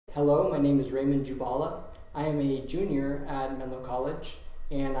Hello, my name is Raymond Juballa. I am a junior at Menlo College,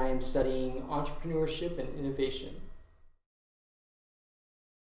 and I am studying entrepreneurship and innovation.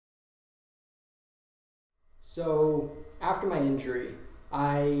 So, after my injury,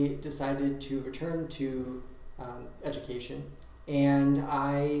 I decided to return to education, and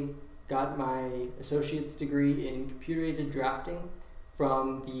I got my associate's degree in computer-aided drafting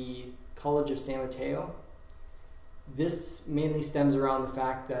from the College of San Mateo. This mainly stems around the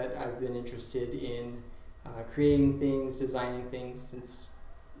fact that I've been interested in creating things, designing things since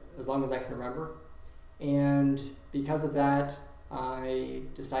as long as I can remember. And because of that, I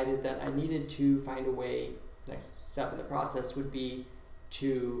decided that I needed to find a way, next step in the process would be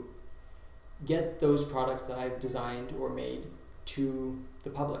to get those products that I've designed or made to the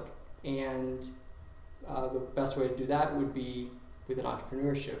public. And the best way to do that would be with an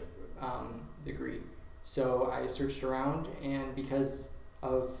entrepreneurship degree. So I searched around, and because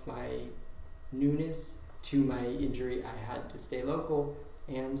of my newness to my injury, I had to stay local.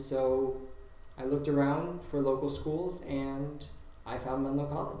 And so I looked around for local schools, and I found Menlo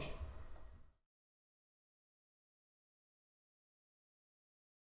College.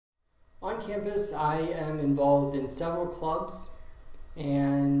 On campus, I am involved in several clubs,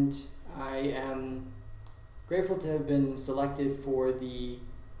 and I am grateful to have been selected for the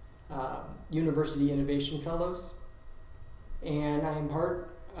University Innovation Fellows, and I am part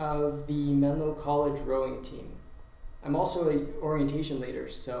of the Menlo College rowing team. I'm also an orientation leader,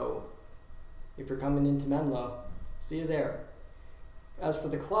 so if you're coming into Menlo, see you there. As for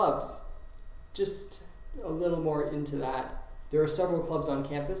the clubs, just a little more into that. There are several clubs on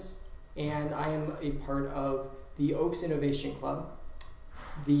campus, and I am a part of the Oaks Innovation Club,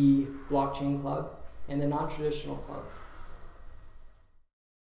 the Blockchain Club, and the Non-Traditional Club.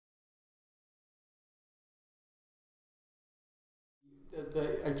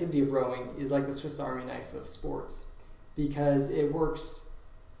 The activity of rowing is like the Swiss Army knife of sports, because it works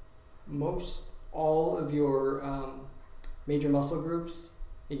most all of your major muscle groups.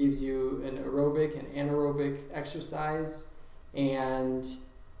 It gives you an aerobic and anaerobic exercise, and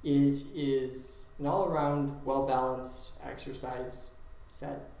it is an all-around well-balanced exercise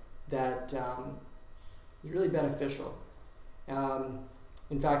set that is really beneficial.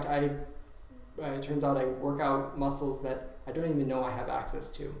 In fact, it turns out I work out muscles that I don't even know I have access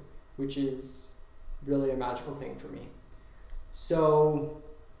to, which is really a magical thing for me. So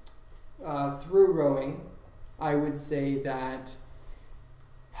through rowing, I would say that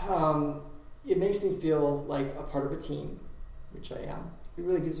it makes me feel like a part of a team, which I am. It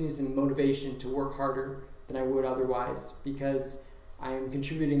really gives me some motivation to work harder than I would otherwise, because I am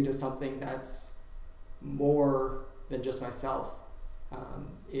contributing to something that's more than just myself.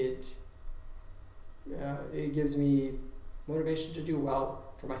 It gives me motivation to do well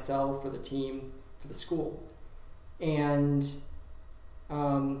for myself, for the team, for the school. And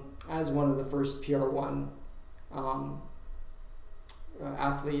as one of the first PR1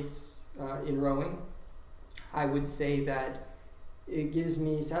 athletes in rowing, I would say that it gives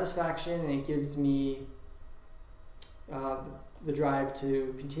me satisfaction, and it gives me the drive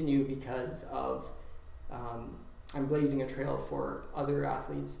to continue, because of I'm blazing a trail for other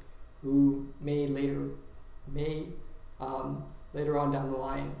athletes who may later on down the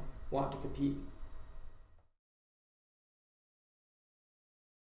line want to compete.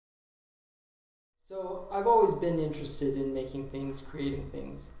 So I've always been interested in making things, creating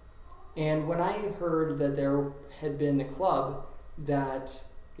things. And when I heard that there had been a club that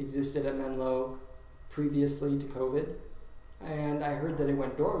existed at Menlo previously to COVID, and I heard that it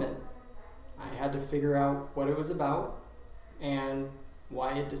went dormant, I had to figure out what it was about and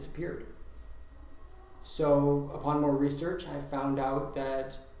why it disappeared. So upon more research, I found out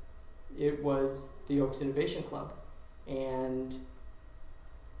that it was the Oaks Innovation Club, and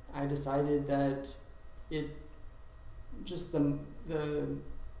I decided that the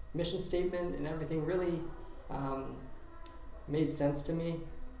mission statement and everything really made sense to me.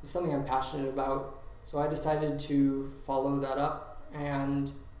 It's something I'm passionate about, so I decided to follow that up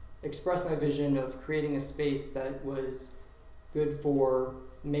and express my vision of creating a space that was good for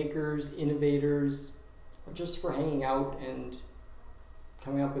makers, innovators, or just for hanging out and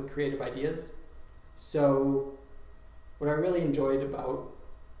coming up with creative ideas. So what I really enjoyed about,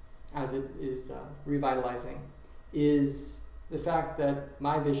 as it is revitalizing, is the fact that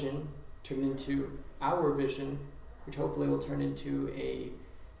my vision turned into our vision, which hopefully will turn into a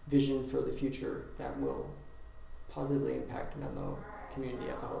vision for the future that will positively impact the Menlo community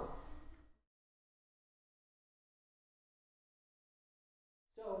as a whole.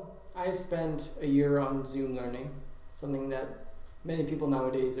 So I spent a year on Zoom learning, something that many people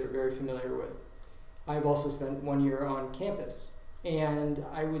nowadays are very familiar with. I've also spent 1 year on campus, and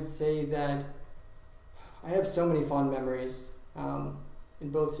I would say that I have so many fond memories in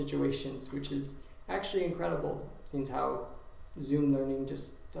both situations, which is actually incredible, since how Zoom learning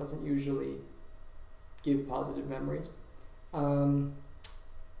just doesn't usually give positive memories.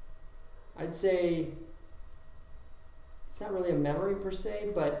 I'd say it's not really a memory per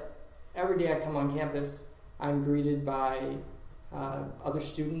se, but every day I come on campus, I'm greeted by other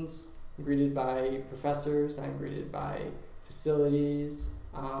students, I'm greeted by professors, I'm greeted by facilities,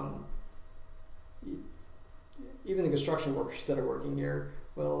 even the construction workers that are working here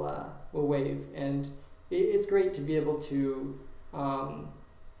will wave, and it's great to be able to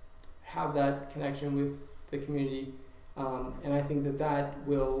have that connection with the community, and I think that that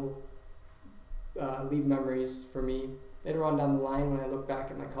will leave memories for me later on down the line when I look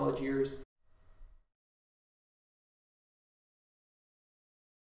back at my college years.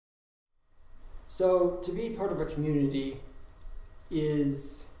 So to be part of a community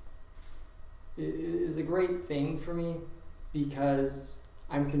is a great thing for me, because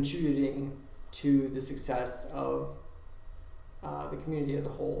I'm contributing to the success of the community as a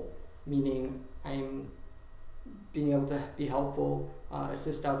whole, meaning I'm being able to be helpful,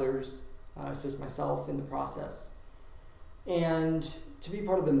 assist others, assist myself in the process. And to be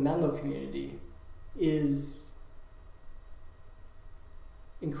part of the Menlo community is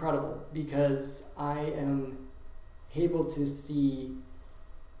incredible, because I am able to see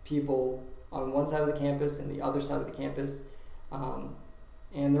people on one side of the campus and the other side of the campus,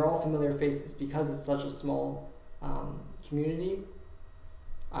 and they're all familiar faces because it's such a small community.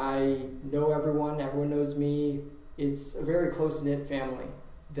 I know everyone knows me. It's a very close-knit family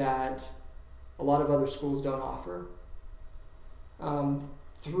that a lot of other schools don't offer.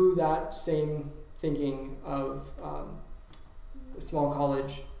 Through that same thinking of a small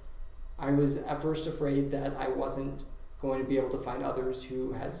college, I was at first afraid that I wasn't going to be able to find others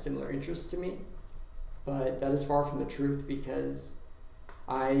who had similar interests to me, but that is far from the truth, because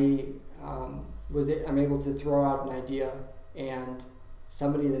I'm able to throw out an idea and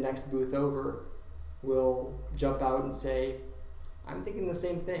somebody in the next booth over will jump out and say, I'm thinking the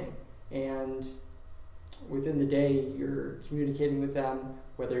same thing, and within the day you're communicating with them,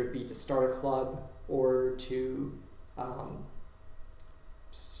 whether it be to start a club or to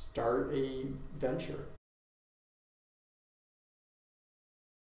start a venture.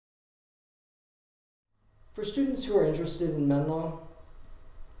 For students who are interested in Menlo,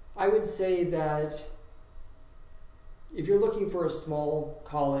 I would say that if you're looking for a small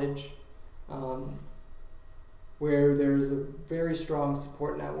college where there's a very strong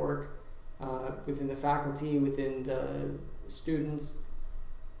support network within the faculty, within the students,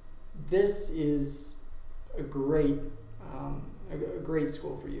 this is a great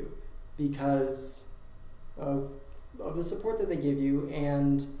school for you, because of the support that they give you.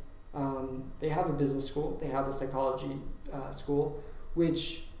 And they have a business school, they have a psychology school,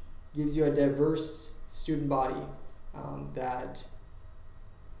 which gives you a diverse student body that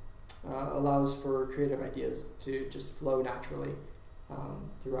allows for creative ideas to just flow naturally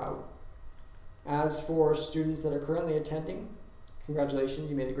throughout. As for students that are currently attending,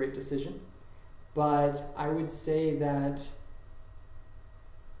 congratulations, you made a great decision. But I would say that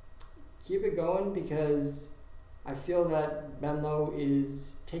keep it going, because I feel that Menlo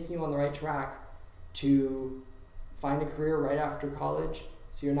is taking you on the right track to find a career right after college,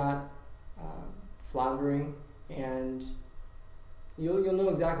 so you're not floundering, and you'll know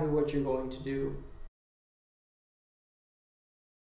exactly what you're going to do